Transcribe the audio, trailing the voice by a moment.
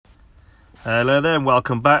Hello there and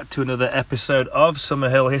welcome back to another episode of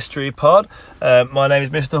Summerhill History Pod. My name is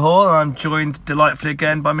Mr. Hall and I'm joined delightfully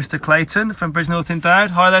again by Mr. Clayton from Bridgnorth in Dowd.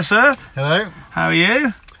 Hi there, sir. Hello. How are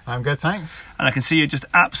you? I'm good, thanks. And I can see you're just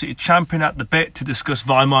absolutely champing at the bit to discuss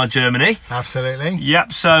Weimar Germany. Absolutely.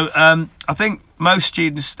 Yep, so I think most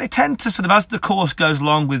students, they tend to sort of, as the course goes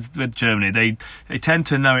along with Germany, they tend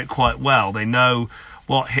to know it quite well. They know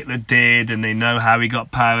what Hitler did and they know how he got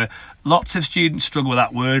power. Lots of students struggle with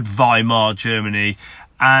that word, Weimar Germany.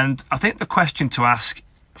 And I think the question to ask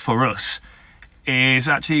for us is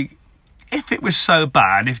actually, if it was so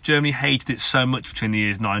bad, if Germany hated it so much between the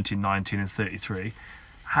years 1919 and 33,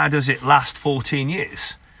 how does it last 14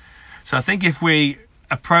 years? So I think if we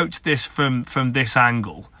approach this from this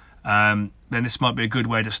angle, then this might be a good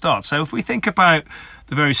way to start. So if we think about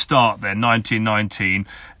the very start then, 1919,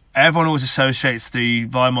 everyone always associates the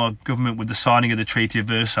Weimar government with the signing of the Treaty of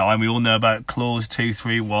Versailles, and we all know about Clause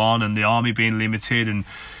 231 and the army being limited and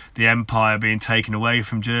the empire being taken away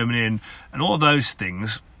from Germany and all those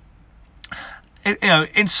things.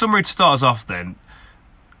 In summary, to start us off then,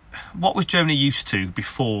 what was Germany used to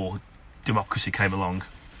before democracy came along?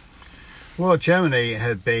 Well, Germany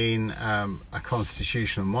had been a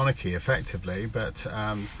constitutional monarchy, effectively, but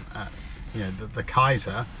the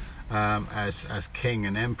Kaiser, as king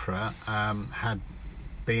and emperor, had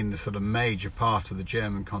been the sort of major part of the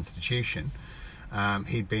German constitution.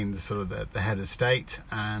 He'd been the head of state,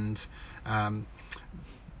 and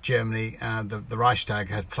Germany, the Reichstag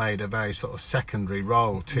had played a very sort of secondary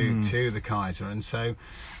role to the Kaiser, and so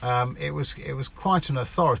it was quite an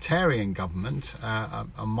authoritarian government,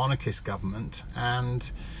 a monarchist government, and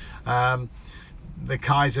the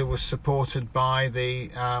Kaiser was supported by the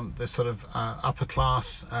sort of upper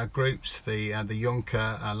class groups, the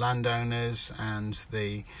Junker landowners and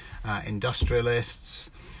the industrialists.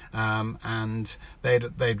 And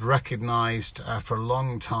they'd recognised for a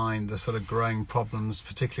long time the sort of growing problems,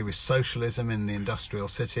 particularly with socialism in the industrial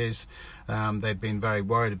cities. They'd been very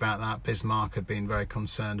worried about that. Bismarck had been very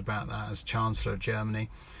concerned about that as Chancellor of Germany.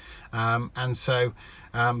 And so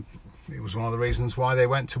it was one of the reasons why they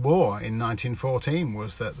went to war in 1914,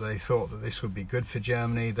 was that they thought that this would be good for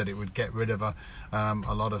Germany, that it would get rid of a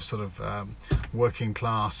lot of sort of working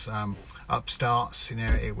class upstarts.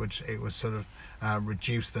 It would sort of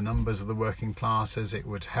reduce the numbers of the working classes. It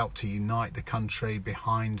would help to unite the country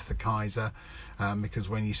behind the Kaiser, because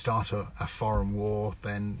when you start a foreign war,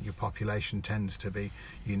 then your population tends to be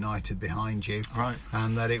united behind you. Right.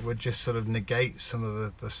 And that it would just sort of negate some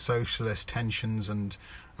of the socialist tensions and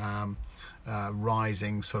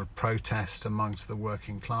rising sort of protest amongst the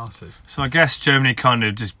working classes. So I guess Germany kind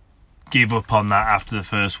of just give up on that after the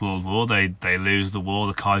First World War. They lose the war,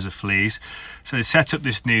 the Kaiser flees. So they set up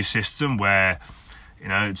this new system where,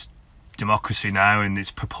 it's democracy now and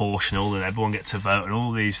it's proportional and everyone gets to vote and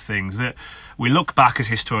all these things that we look back as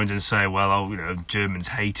historians and say, well, Germans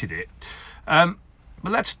hated it. But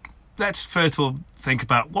let's first of all think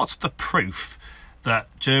about what's the proof that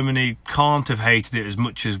Germany can't have hated it as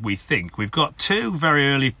much as we think. We've got two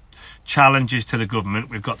very early challenges to the government.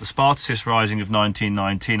 We've got the Spartacist Rising of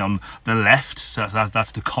 1919 on the left, so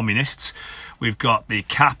that's the communists. We've got the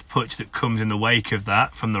Kapp putsch that comes in the wake of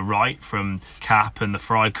that from the right, from Kapp and the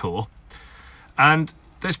Freikorps. And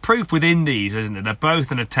there's proof within these, isn't there? They're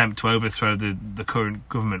both an attempt to overthrow the current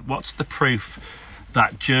government. What's the proof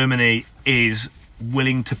that Germany is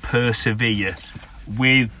willing to persevere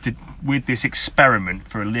with this experiment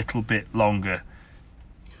for a little bit longer?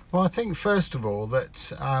 Well, I think first of all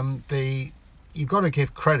that you've got to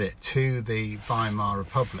give credit to the Weimar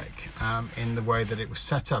Republic in the way that it was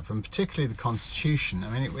set up, and particularly the constitution. I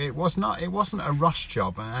mean, it wasn't a rush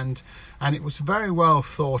job, and it was very well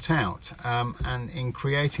thought out, and in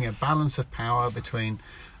creating a balance of power between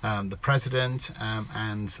the president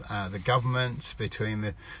and the government,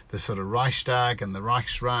 between the sort of Reichstag and the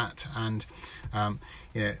Reichsrat, and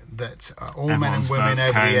that all Everyone's men and women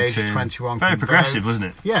over the age of 21 very can progressive, vote. wasn't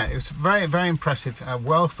it? Yeah, it was very, very impressive,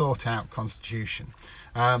 well thought out constitution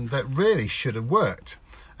that really should have worked.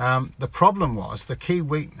 The problem was, the key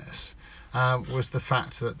weakness was the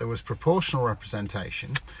fact that there was proportional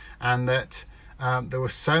representation, and that there were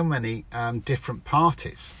so many different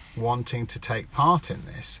parties wanting to take part in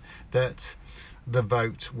this that the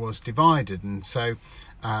vote was divided. And so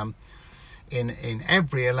in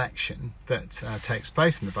every election that takes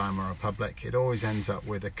place in the Weimar Republic, it always ends up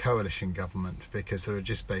with a coalition government, because there are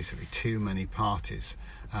just basically too many parties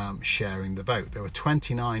sharing the vote. There were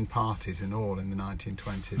 29 parties in all in the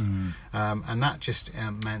 1920s, and that just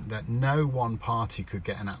meant that no one party could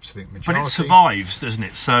get an absolute majority. But it survives, doesn't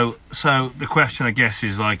it? So the question, I guess,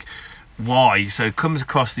 is like, why? So it comes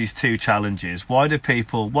across these two challenges. Why does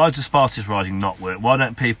the Spartacist Rising not work? Why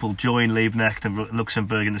don't people join Liebknecht and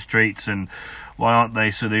Luxembourg in the streets, and why aren't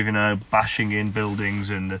they sort of, bashing in buildings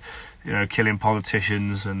and, killing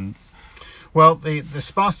politicians? And well, the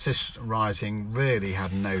Spartacist Rising really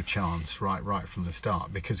had no chance right from the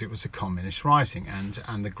start, because it was a communist rising,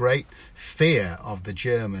 and the great fear of the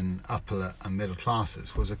German upper and middle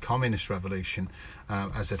classes was a communist revolution,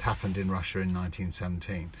 as had happened in Russia in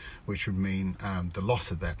 1917, which would mean the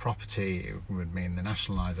loss of their property. It would mean the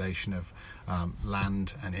nationalisation of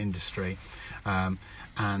land and industry,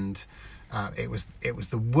 and it was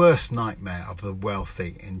the worst nightmare of the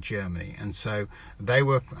wealthy in Germany, and so they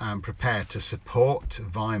were prepared to support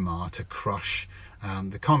Weimar to crush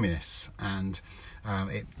the communists, and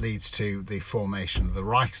it leads to the formation of the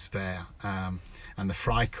Reichswehr and the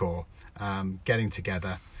Freikorps getting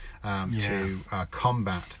together to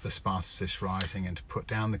combat the Spartacist Rising and to put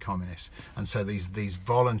down the communists. And so these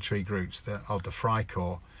voluntary groups of the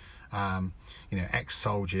Freikorps,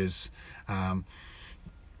 ex-soldiers,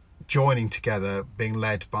 joining together, being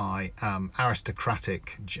led by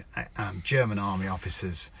aristocratic German army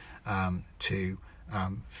officers to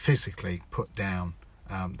physically put down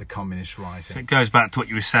the communist rising. So it goes back to what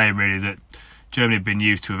you were saying, really, that Germany had been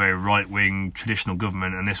used to a very right-wing traditional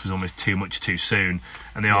government, and this was almost too much too soon,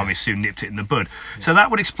 and the army soon nipped it in the bud. Yeah. So that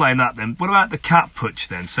would explain that then. What about the Kapp Putsch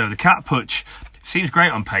then? So the Kapp Putsch seems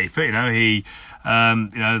great on paper. We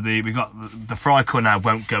got the Freikorps now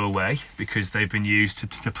won't go away because they've been used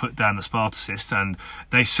to put down the Spartacists, and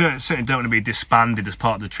they certainly don't want to be disbanded as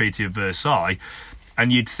part of the Treaty of Versailles.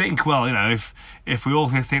 And you'd think, well, if we all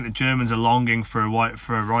think that Germans are longing for a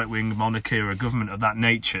right-wing monarchy or a government of that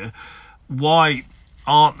nature, why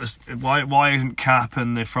isn't Kapp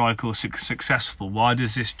and the Freikorps successful? Why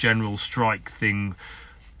does this general strike thing,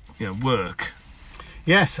 work?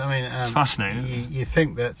 Yes, I mean, it's fascinating. You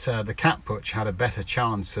think that the Kapp Putsch had a better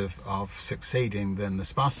chance of succeeding than the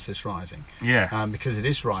Spartacist Rising. Yeah. Because it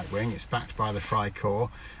is right-wing, it's backed by the Freikorps,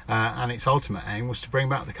 and its ultimate aim was to bring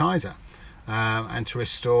back the Kaiser and to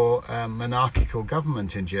restore monarchical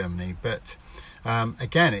government in Germany. But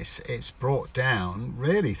again, it's brought down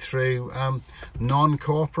really through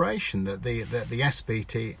non-cooperation. That the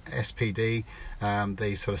SPD,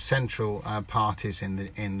 the sort of central parties in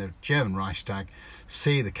the German Reichstag,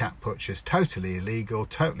 see the Kapp Putsch as totally illegal,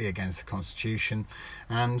 totally against the constitution,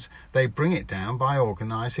 and they bring it down by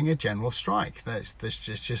organising a general strike. There's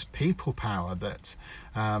just people power. That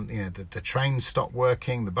the trains stop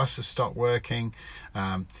working, the buses stop working.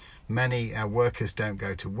 Many workers don't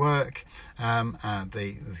go to work.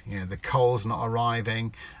 The coal's not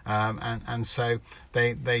arriving, and so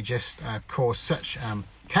they just cause such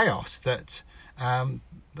chaos that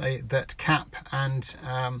that Kapp and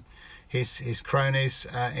his cronies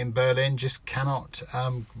in Berlin just cannot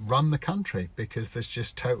run the country, because there's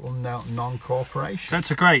just total non-cooperation. So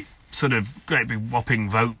it's a great big whopping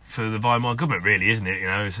vote for the Weimar government, really, isn't it?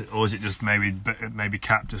 Or is it just maybe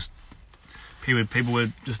Kapp just people were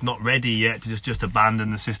just not ready yet to just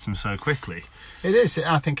abandon the system so quickly? It is.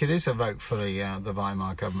 I think it is a vote for the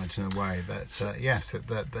Weimar government in a way that yes,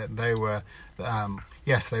 that they were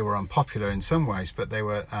they were unpopular in some ways, but they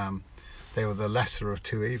were the lesser of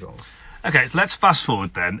two evils. Okay, so let's fast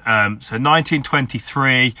forward then. So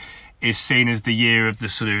 1923 is seen as the year of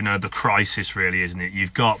the the crisis, really, isn't it?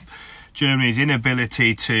 You've got Germany's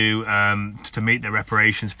inability to meet their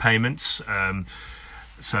reparations payments.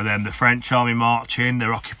 So then the French army march in,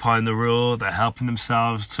 they're occupying the Ruhr, they're helping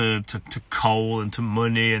themselves to coal and to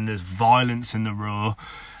money, and there's violence in the Ruhr.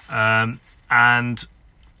 And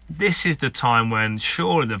this is the time when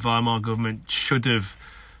surely the Weimar government should have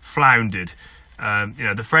floundered.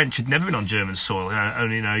 The French had never been on German soil.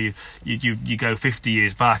 Only you go 50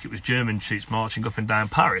 years back, it was German troops marching up and down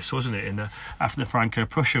Paris, wasn't it? After the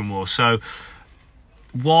Franco-Prussian War. So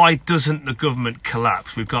why doesn't the government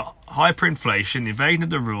collapse? We've got hyperinflation, the invasion of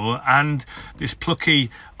the Ruhr, and this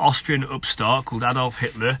plucky Austrian upstart called Adolf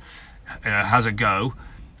Hitler has a go.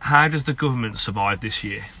 How does the government survive this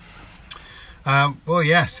year? Well,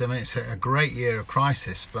 yes, I mean, it's a great year of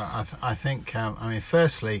crisis, but I think,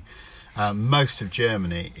 firstly, most of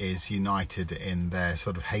Germany is united in their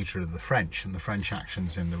sort of hatred of the French and the French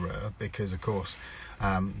actions in the Ruhr, because, of course,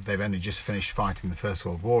 they've only just finished fighting the First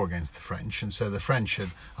World War against the French, and so the French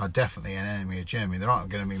are definitely an enemy of Germany. There aren't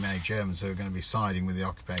going to be many Germans who are going to be siding with the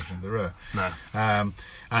occupation of the Ruhr. No.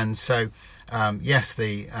 And so, yes,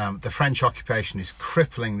 the French occupation is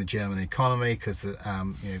crippling the German economy, because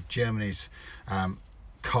Germany's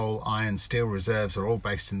coal, iron, steel reserves are all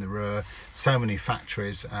based in the Ruhr. So many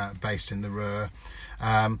factories based in the Ruhr.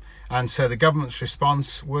 And so the government's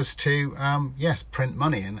response was to, print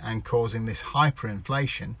money and causing this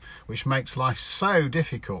hyperinflation, which makes life so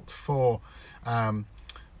difficult for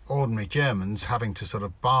ordinary Germans, having to sort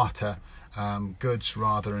of barter goods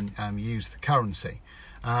rather than use the currency.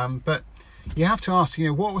 But you have to ask,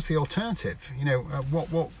 what was the alternative?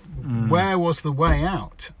 Where was the way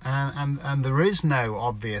out? And there is no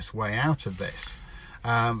obvious way out of this.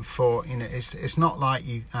 It's not like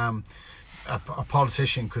you. A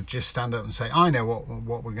politician could just stand up and say, I know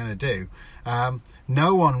what we're going to do.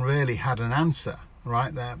 No one really had an answer,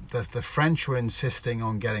 right? The French were insisting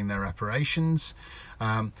on getting their reparations.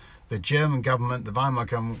 The German government, the Weimar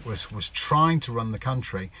government, was trying to run the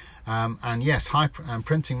country. And yes,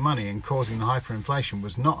 printing money and causing the hyperinflation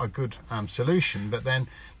was not a good solution, but then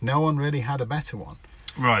no one really had a better one.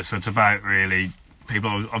 Right, so it's about really... People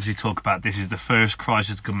obviously talk about this is the first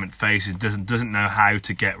crisis the government faces, doesn't know how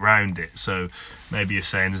to get round it. So maybe you're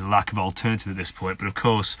saying there's a lack of alternative at this point. But of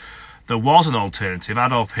course, there was an alternative.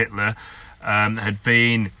 Adolf Hitler had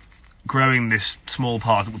been growing this small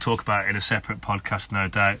part that we'll talk about in a separate podcast, no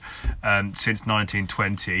doubt, since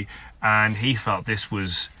 1920. And he felt this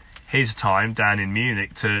was his time down in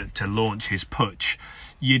Munich to launch his putsch.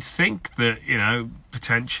 You'd think that,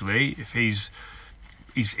 potentially, if his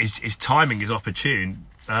timing is opportune.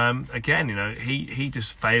 Again, he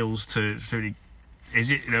just fails to really. Is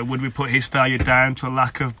it? Would we put his failure down to a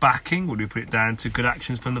lack of backing? Would we put it down to good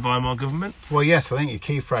actions from the Weimar government? Well, yes, I think your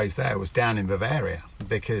key phrase there was down in Bavaria,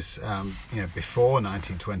 because before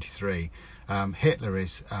 1923, Hitler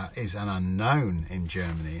is an unknown in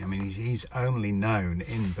Germany. I mean, he's only known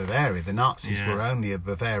in Bavaria. The Nazis were only a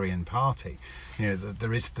Bavarian party.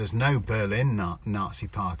 There's no Berlin Nazi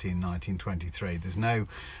party in 1923. There's no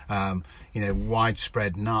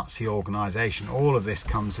widespread Nazi organisation. All of this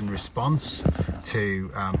comes in response to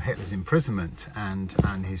Hitler's imprisonment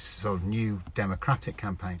and his sort of new democratic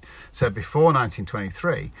campaign. So before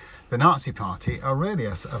 1923, the Nazi party are really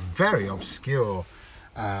a very obscure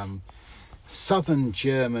southern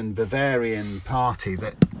German Bavarian party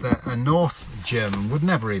that a North German would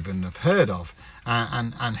never even have heard of.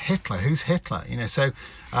 And Hitler, who's Hitler?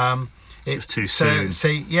 It's too soon.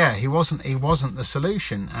 He wasn't the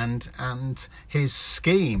solution, and his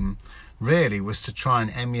scheme really was to try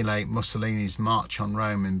and emulate Mussolini's march on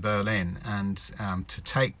Rome in Berlin, and to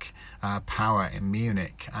take power in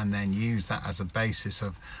Munich, and then use that as a basis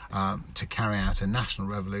of to carry out a national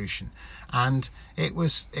revolution. And it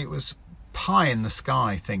was pie in the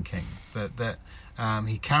sky thinking that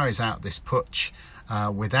he carries out this putsch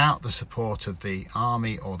without the support of the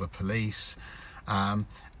army or the police,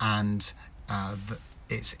 and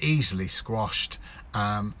it's easily squashed,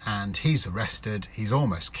 and he's arrested, he's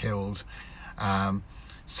almost killed,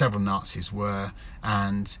 several Nazis were,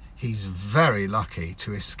 and he's very lucky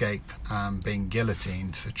to escape being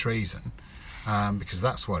guillotined for treason, because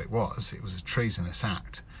that's what it was a treasonous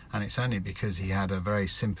act. And it's only because he had a very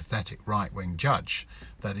sympathetic right-wing judge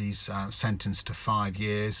that he's sentenced to 5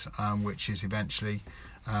 years, which is eventually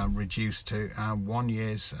reduced to 1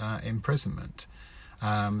 year's imprisonment.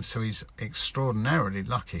 So he's extraordinarily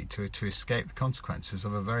lucky to escape the consequences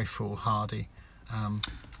of a very foolhardy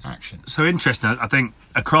action. So interesting. I think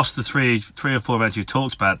across the three or four events you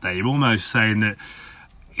talked about there, you're almost saying that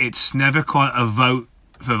it's never quite a vote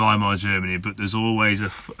for Weimar Germany, but there's always a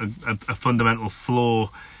fundamental flaw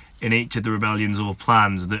in each of the rebellions or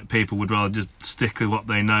plans that people would rather just stick with what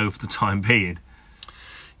they know for the time being.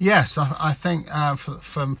 Yes, I think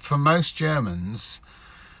for most Germans,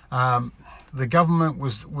 the government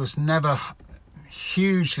was never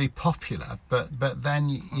hugely popular, but then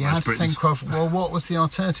you had to think of, well, what was the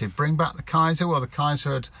alternative? Bring back the Kaiser? Well, the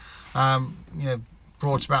Kaiser had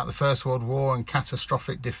brought about the First World War and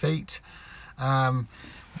catastrophic defeat.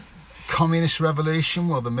 Communist revolution,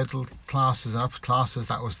 well, the middle classes and upper classes,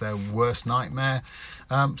 that was their worst nightmare.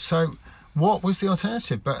 So what was the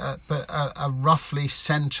alternative but a roughly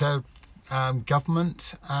centre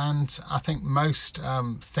government? And I think most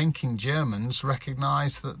thinking Germans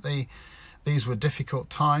recognised that these were difficult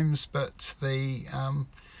times, but the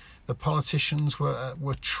politicians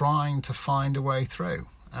were trying to find a way through,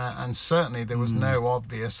 and certainly there was no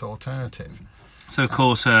obvious alternative. So of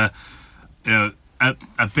course, a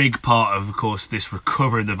big part of course, this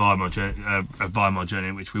recovery of the Weimar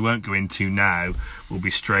journey, which we won't go into now, will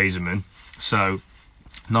be Stresemann. So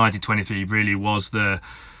 1923 really was the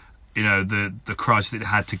crisis that it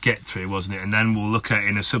had to get through, wasn't it? And then we'll look at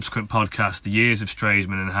in a subsequent podcast the years of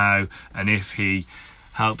Stresemann and how and if he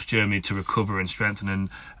helps Germany to recover and strengthen and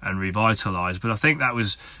revitalise. But I think that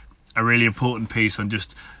was a really important piece on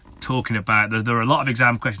just talking about, there are a lot of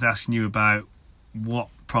exam questions asking you about what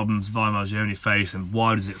problems Weimar Germany face and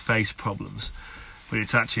why does it face problems. But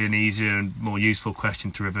it's actually an easier and more useful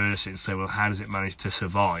question to reverse it and say, well, how does it manage to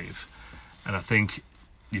survive? And I think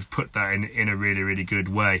you've put that in a really, really good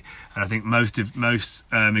way. And I think most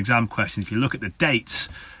exam questions, if you look at the dates,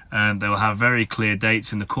 they will have very clear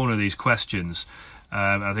dates in the corner of these questions.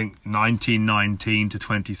 I think 1919 to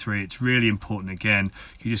 23. It's really important. Again,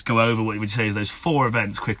 can you just go over what you would say is those 4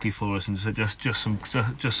 events quickly for us, and so just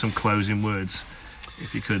some closing words,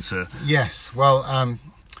 if you could, sir. Yes. Well,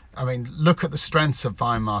 I mean, look at the strengths of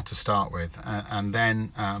Weimar to start with, and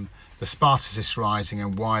then the Spartacist Rising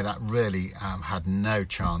and why that really had no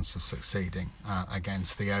chance of succeeding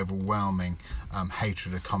against the overwhelming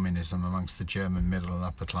hatred of communism amongst the German middle and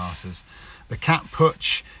upper classes. The Kapp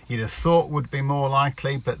Putsch, you'd have thought would be more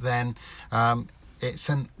likely, but then it's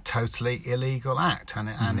a totally illegal act, and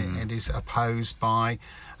it is opposed by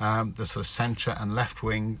the sort of centre and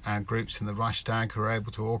left-wing groups in the Reichstag who are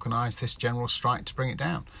able to organise this general strike to bring it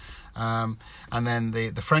down. And then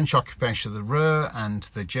the French occupation of the Ruhr and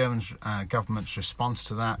the German government's response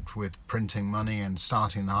to that with printing money and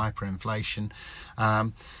starting the hyperinflation.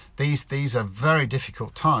 These are very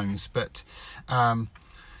difficult times, but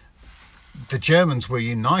the Germans were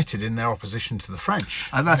united in their opposition to the French.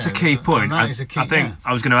 And that's a key point. I think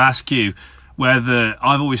I was going to ask you whether,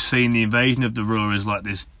 I've always seen the invasion of the Ruhr as like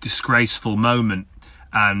this disgraceful moment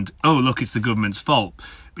and, oh, look, it's the government's fault.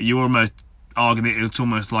 But you almost arguing that it's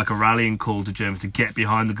almost like a rallying call to Germans to get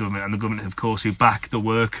behind the government, and the government, of course, who back the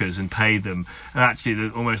workers and pay them. And actually,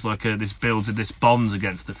 almost like this builds this bonds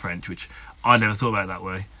against the French, which I never thought about that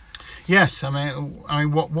way. Yes, I mean,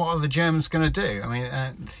 what are the Germans going to do? I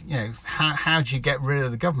mean, how do you get rid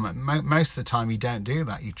of the government? Most of the time, you don't do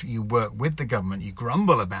that. You work with the government. You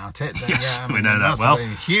grumble about it. Yes, we know that well.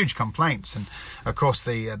 Huge complaints, and of course,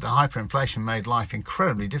 the hyperinflation made life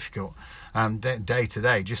incredibly difficult day to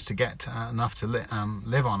day, just to get enough to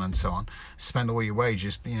live on and so on. Spend all your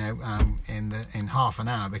wages, in half an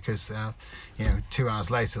hour, because 2 hours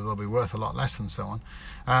later they'll be worth a lot less and so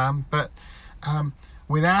on. But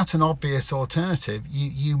without an obvious alternative,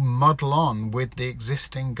 you muddle on with the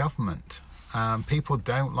existing government. People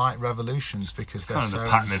don't like revolutions because they're kind of so the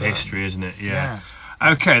pattern uncertain. of history, isn't it? Yeah.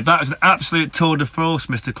 Okay, that was an absolute tour de force,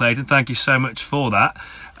 Mr. Clayton. Thank you so much for that.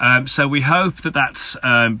 So we hope that that's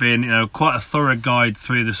been quite a thorough guide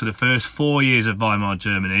through the sort of first 4 years of Weimar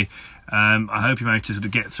Germany. I hope you managed to sort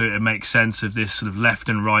of get through it and make sense of this sort of left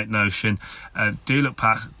and right notion. Do look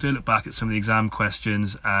back at some of the exam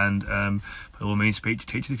questions, and by all means speak to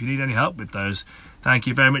teachers if you need any help with those. Thank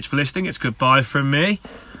you very much for listening. It's goodbye from me,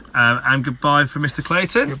 and goodbye from Mr.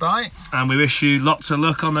 Clayton. Goodbye. And we wish you lots of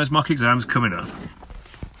luck on those mock exams coming up.